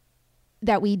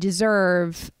that we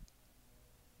deserve.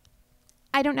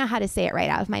 I don't know how to say it right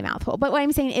out of my mouth hole, but what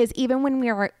I'm saying is even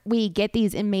when we get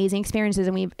these amazing experiences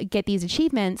and we get these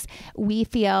achievements, we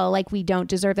feel like we don't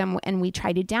deserve them and we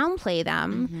try to downplay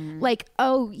them. Mm-hmm. Like,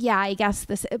 oh yeah, I guess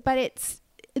this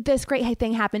great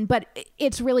thing happened, but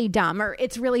it's really dumb, or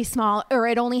it's really small, or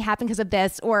it only happened because of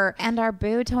this, or. And our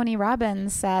boo Tony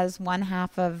Robbins says one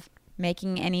half of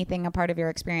making anything a part of your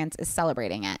experience is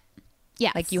celebrating it.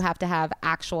 Yeah. Like you have to have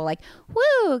actual like,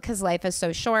 woo, because life is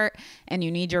so short and you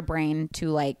need your brain to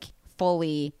like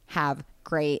fully have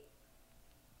great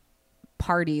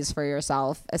parties for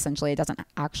yourself. Essentially, it doesn't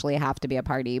actually have to be a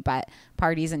party, but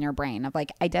parties in your brain of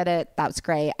like, I did it. That's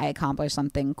great. I accomplished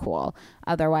something cool.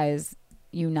 Otherwise,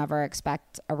 you never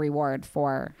expect a reward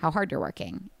for how hard you're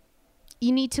working.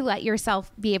 You need to let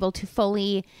yourself be able to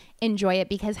fully enjoy it,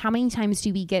 because how many times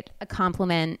do we get a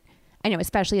compliment? I know,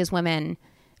 especially as women,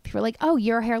 people are like, oh,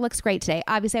 your hair looks great today.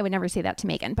 Obviously, I would never say that to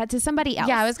Megan, but to somebody else.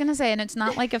 Yeah, I was going to say, and it's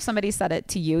not like if somebody said it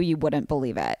to you, you wouldn't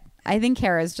believe it. I think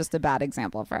hair is just a bad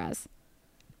example for us.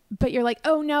 But you're like,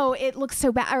 oh no, it looks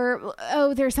so bad, or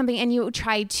oh, there's something, and you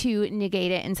try to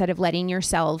negate it instead of letting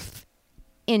yourself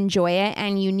enjoy it.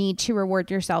 And you need to reward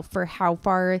yourself for how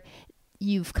far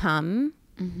you've come.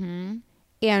 Mm-hmm.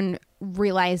 And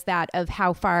realize that of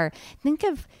how far. Think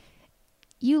of,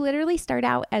 you literally start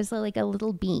out as like a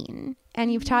little bean,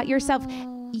 and you've taught yourself,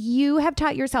 you have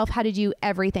taught yourself how to do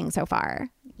everything so far.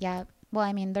 Yeah. Well,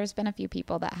 I mean, there's been a few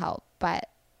people that help, but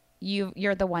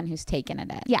you're the one who's taken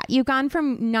it in. Yeah. You've gone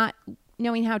from not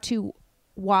knowing how to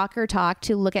walk or talk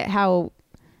to look at how.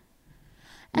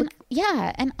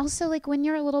 Yeah. And also like when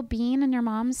you're a little bean in your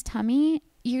mom's tummy,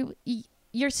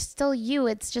 you're still you.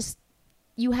 It's just,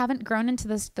 you haven't grown into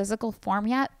this physical form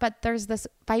yet, but there's this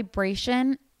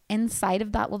vibration inside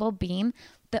of that little bean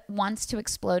that wants to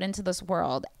explode into this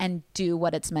world and do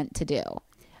what it's meant to do.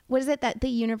 What is it that the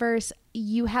universe,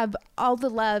 you have all the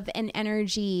love and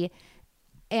energy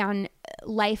and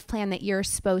life plan that you're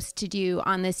supposed to do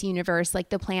on this universe, like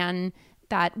the plan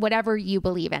that whatever you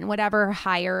believe in, whatever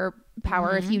higher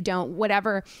power, if you don't,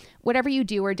 whatever you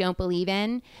do or don't believe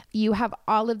in, you have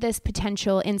all of this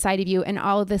potential inside of you and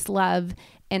all of this love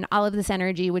and all of this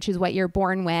energy, which is what you're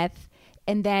born with.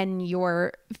 And then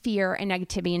your fear and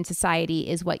negativity in society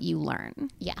is what you learn.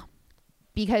 Yeah.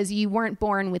 Because you weren't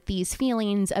born with these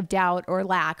feelings of doubt or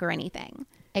lack or anything.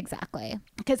 Exactly.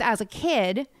 Because as a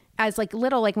kid, as like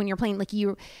little, like when you're playing, like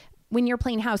when you're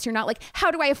playing house, you're not like,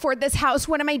 how do I afford this house?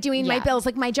 What am I doing? Yeah. My bills,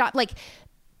 like my job, like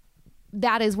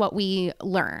that is what we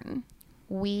learn.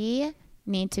 We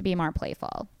need to be more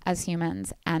playful as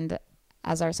humans. And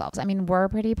as ourselves. I mean, we're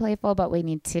pretty playful, but we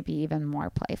need to be even more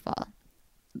playful,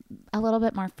 a little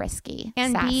bit more frisky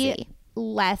and sassy. be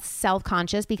less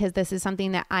self-conscious, because this is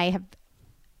something that I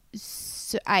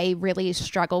really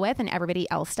struggle with, and everybody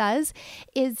else does,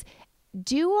 is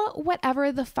do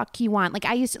whatever the fuck you want. Like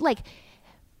I used to, like,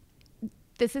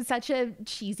 this is such a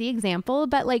cheesy example,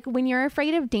 but like when you're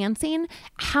afraid of dancing,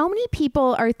 how many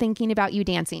people are thinking about you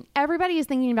dancing? Everybody is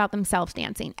thinking about themselves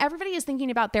dancing. Everybody is thinking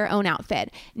about their own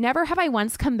outfit. Never have I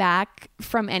once come back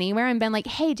from anywhere and been like,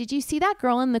 hey, did you see that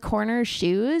girl in the corner's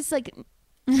shoes? Like,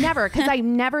 never, because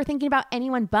I'm never thinking about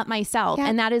anyone but myself. Yeah.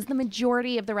 And that is the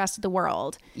majority of the rest of the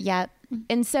world. Yep.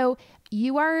 And so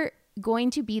you are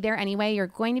going to be there anyway. You're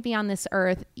going to be on this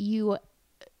earth. You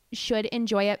should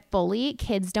enjoy it fully.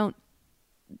 Kids don't,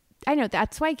 I know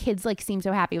that's why kids like seem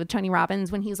so happy with Tony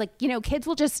Robbins when he's like, you know, kids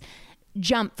will just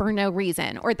jump for no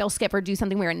reason, or they'll skip or do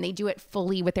something weird, and they do it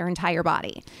fully with their entire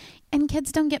body. And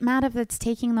kids don't get mad if it's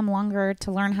taking them longer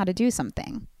to learn how to do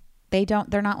something.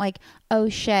 They're not like, oh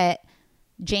shit,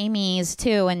 Jamie's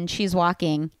 2 and she's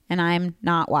walking and I'm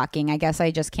not walking. I guess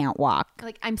I just can't walk.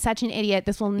 Like, I'm such an idiot.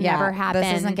 This will never happen.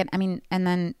 This isn't good. I mean, and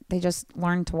then they just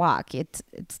learn to walk. It's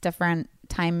different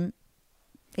time.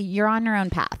 You're on your own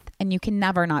path, and you can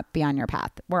never not be on your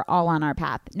path. We're all on our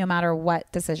path. No matter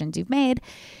what decisions you've made,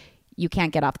 you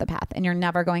can't get off the path, and you're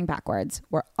never going backwards.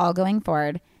 We're all going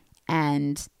forward.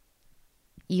 And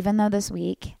even though this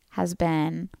week has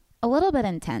been a little bit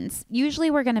intense, usually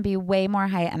we're going to be way more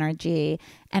high energy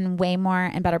and way more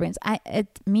in better brains.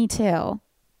 Me too.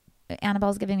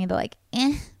 Annabelle's giving me the like,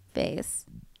 face.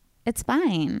 It's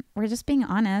fine. We're just being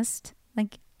honest.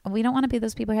 Like, we don't want to be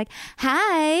those people who are like,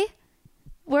 hi,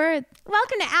 we're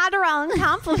welcome to Adderall and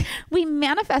Compliment. We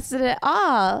manifested it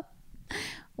all.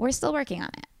 We're still working on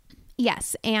it.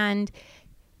 Yes. And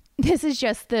this is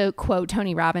just the quote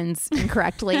Tony Robbins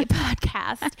incorrectly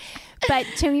podcast. But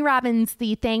Tony Robbins,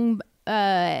 the thing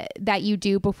that you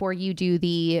do before you do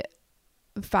the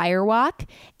fire walk,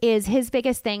 is his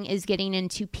biggest thing is getting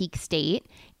into peak state.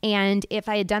 And if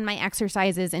I had done my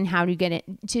exercises and how to get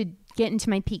into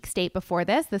my peak state before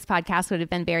this podcast would have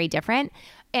been very different.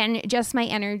 And just my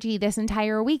energy this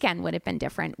entire weekend would have been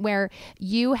different, where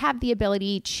you have the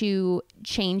ability to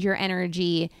change your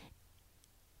energy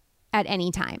at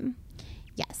any time.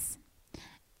 Yes.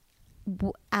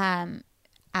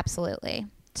 Absolutely.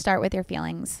 Start with your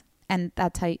feelings. And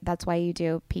that's why you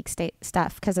do peak state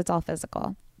stuff, because it's all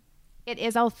physical.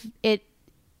 It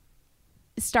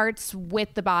starts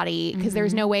with the body, because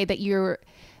there's no way that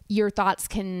your thoughts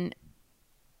can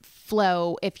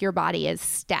flow if your body is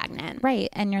stagnant. Right.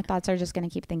 And your thoughts are just going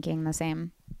to keep thinking the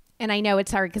same. And I know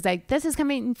it's hard, because this is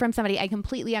coming from somebody, I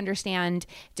completely understand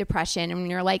depression. And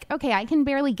you're like, okay, I can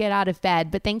barely get out of bed,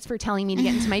 but thanks for telling me to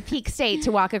get into my peak state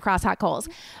to walk across hot coals.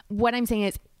 What I'm saying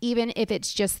is, even if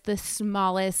it's just the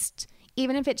smallest,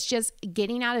 even if it's just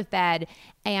getting out of bed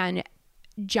and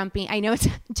jumping, I know it's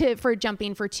for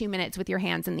jumping for 2 minutes with your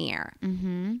hands in the air.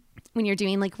 Mm-hmm. When you're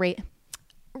doing like raise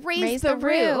the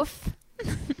roof.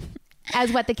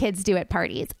 As what the kids do at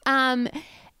parties.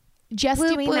 Just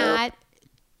Bloop, doing bloop. that,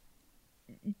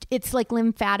 it's like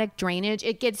lymphatic drainage.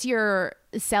 It gets your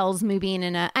cells moving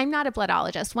I'm not a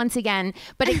bloodologist once again,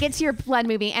 but it gets your blood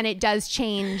moving, and it does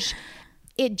change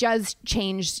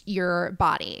your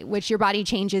body, which your body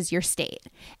changes your state.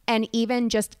 And even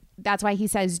just, that's why he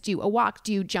says, do a walk,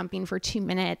 do jumping for 2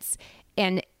 minutes.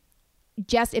 And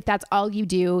just if that's all you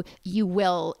do,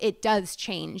 it does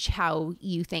change how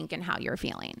you think and how you're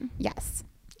feeling. Yes.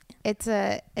 It's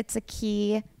a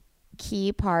key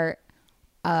part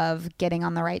of getting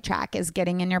on the right track, is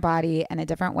getting in your body in a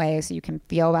different way so you can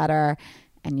feel better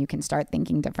and you can start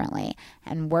thinking differently.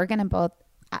 And we're going to both,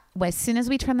 as soon as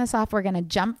we turn this off, we're going to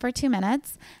jump for 2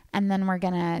 minutes, and then we're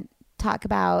going to talk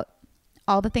about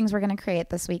all the things we're going to create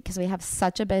this week, because we have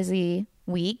such a busy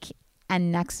week.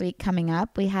 And next week coming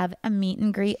up, we have a meet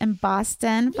and greet in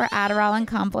Boston for Adderall and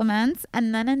Compliments.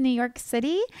 And then in New York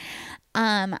City,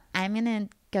 I'm going to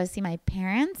go see my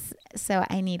parents. So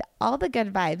I need all the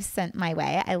good vibes sent my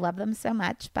way. I love them so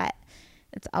much, but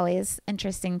it's always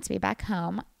interesting to be back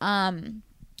home. And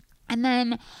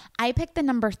then I picked the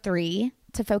number 3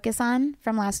 to focus on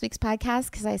from last week's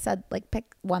podcast, because I said, like,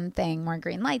 pick one thing, more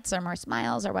green lights or more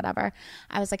smiles or whatever.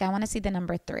 I was like, I want to see the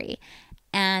number 3.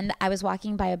 And I was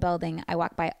walking by a building I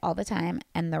walk by all the time,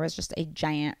 and there was just a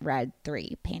giant red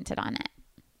 3 painted on it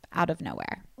out of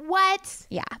nowhere. What?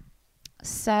 Yeah.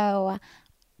 So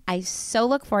I so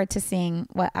look forward to seeing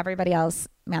what everybody else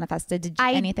manifested. Did you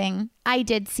anything? I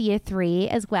did see a 3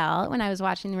 as well when I was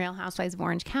watching The Real Housewives of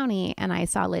Orange County, and I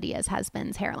saw Lydia's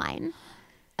husband's hairline.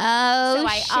 Oh, So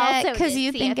I shit, also because did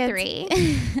you see think a it's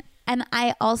 3. And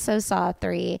I also saw a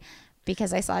 3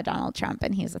 because I saw Donald Trump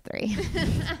and he's a 3.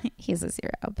 He's a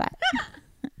 0, but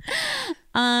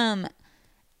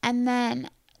and then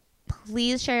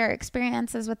please share your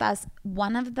experiences with us.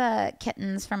 One of the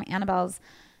kittens from Annabelle's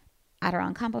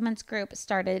Adirondack Compliments group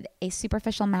started a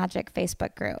Superficial Magic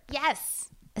Facebook group. Yes.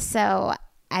 So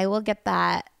I will get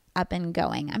that up and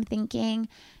going. I'm thinking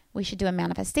we should do a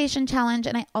manifestation challenge,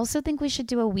 and I also think we should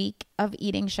do a week of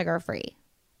eating sugar-free.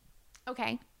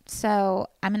 Okay. So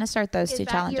I'm going to start those 2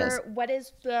 challenges. What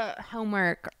is the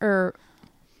homework or?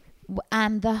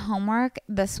 The homework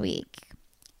this week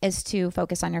is to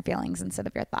focus on your feelings instead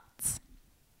of your thoughts.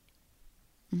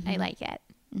 I like it.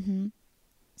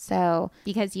 So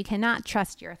Because you cannot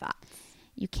trust your thoughts.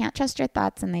 you can't trust your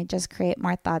thoughts, and they just create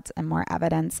more thoughts and more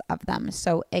evidence of them.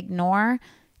 So ignore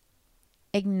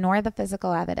the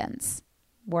physical evidence.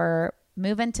 We're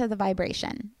moving to the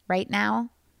vibration. Right now,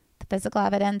 the physical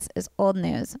evidence is old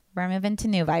news. We're moving to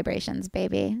new vibrations,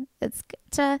 baby. It's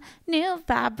to new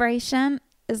vibration.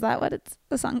 Is that what it's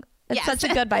the song? It's Yes. such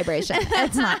a good vibration.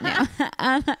 It's not new.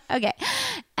 Okay.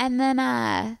 And then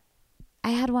I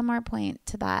had one more point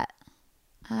to that.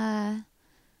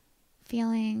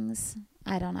 Feelings.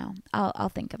 I don't know. I'll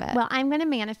think of it. Well, I'm going to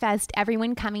manifest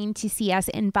everyone coming to see us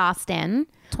in Boston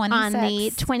 26th. on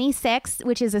the 26th,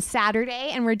 which is a Saturday,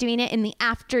 and we're doing it in the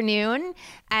afternoon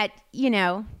at,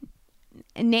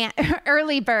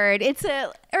 early bird. It's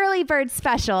a early bird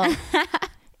special.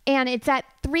 And it's at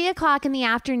 3:00 in the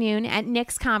afternoon at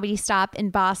Nick's Comedy Stop in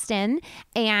Boston.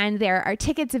 And there are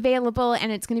tickets available,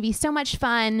 and it's going to be so much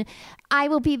fun. I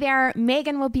will be there.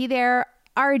 Megan will be there.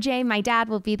 RJ, my dad,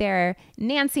 will be there.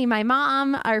 Nancy, my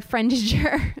mom, our friend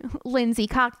Lindsay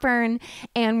Cockburn.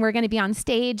 And we're going to be on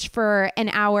stage for an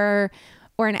hour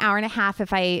or an hour and a half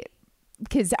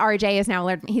because RJ is now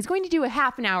learned. He's going to do a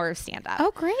half an hour of stand-up.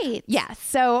 Oh, great. Yeah.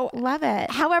 So Love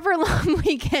it. however long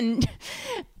we can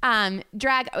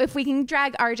drag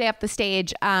RJ up the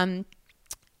stage.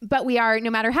 But we are, no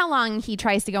matter how long he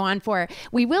tries to go on for,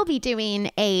 we will be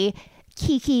doing a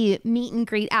Kiki meet and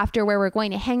greet after, where we're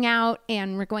going to hang out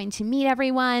and we're going to meet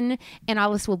everyone, and all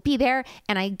of us will be there.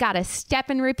 And I got a step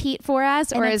and repeat for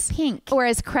us, And it's pink. or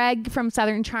as Craig from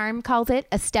Southern Charm calls it,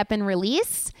 a step and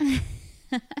release.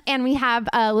 And we have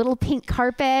a little pink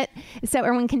carpet so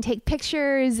everyone can take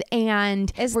pictures.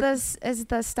 And Is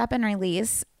the step and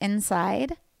release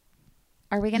inside?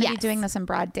 Are we going to be Yes. doing this in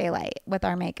broad daylight with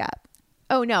our makeup?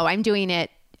 oh no, I'm doing it.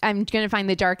 I'm going to find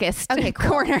the darkest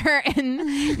corner in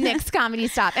Nick's Comedy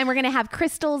Stop. And we're going to have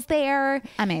crystals there.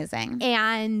 Amazing.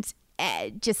 And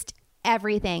just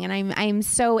everything. And I'm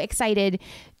so excited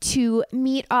to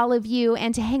meet all of you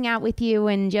and to hang out with you.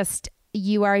 And just,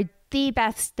 you are the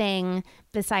best thing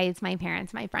besides my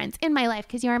parents, my friends in my life,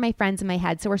 because you are my friends in my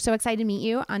head. So we're so excited to meet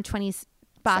you on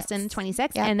Boston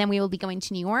 26th. Yep. And then we will be going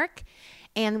to New York,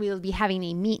 and we will be having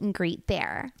a meet and greet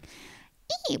there.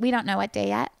 We don't know what day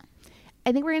yet.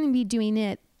 I think we're going to be doing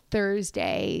it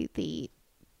Thursday, the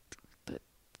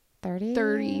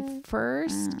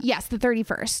 31st. Yes, the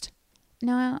 31st.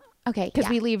 No. Okay. Because yeah.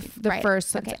 we leave the Right.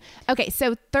 first. Okay. Okay.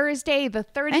 So Thursday, the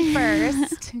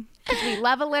 31st. Because we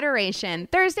love alliteration.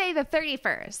 Thursday, the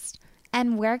 31st.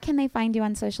 And where can they find you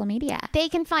on social media? They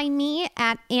can find me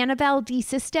at Annabelle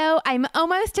DeSisto. I'm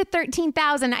almost at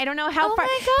 13,000. I don't know how Oh far.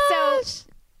 my gosh. So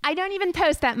I don't even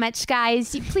post that much,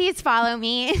 guys. Please follow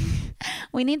me.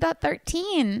 We need that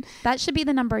 13. That should be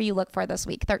the number you look for this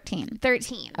week. 13.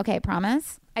 13. Okay.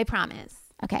 Promise? I promise.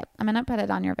 Okay. I'm going to put it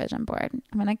on your vision board.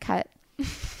 I'm going to cut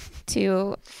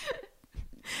two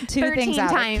 13 things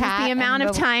out. times Cat the amount and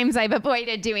of times I've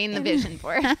avoided doing the vision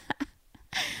board.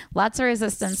 Lots of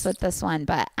resistance with this one,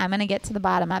 but I'm going to get to the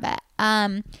bottom of it.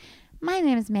 My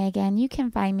name is Megan. You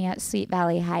can find me at Sweet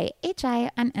Valley High, HI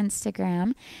on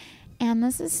Instagram. And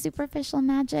this is Superficial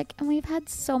Magic, and we've had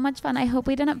so much fun. I hope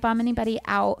we didn't bum anybody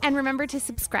out. And remember to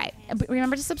subscribe.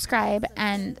 Remember to subscribe.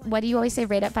 And what do you always say?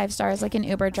 Rate it 5 stars like an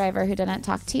Uber driver who didn't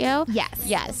talk to you? Yes.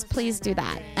 Yes, please do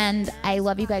that. And I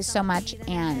love you guys so much.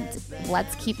 And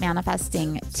let's keep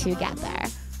manifesting together.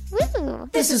 Woo!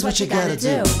 This is what you gotta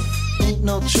do. Ain't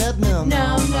no treadmill.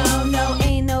 No, no, no,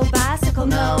 ain't no bicycle.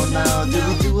 No, no. Do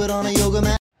we do it on a yoga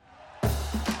mat?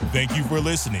 Thank you for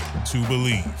listening to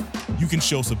Believe. You can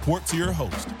show support to your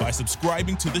host by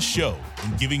subscribing to the show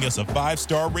and giving us a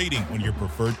 5-star rating on your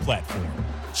preferred platform.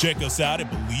 Check us out at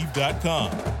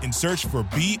Believe.com and search for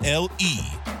BLEAV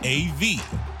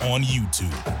on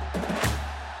YouTube.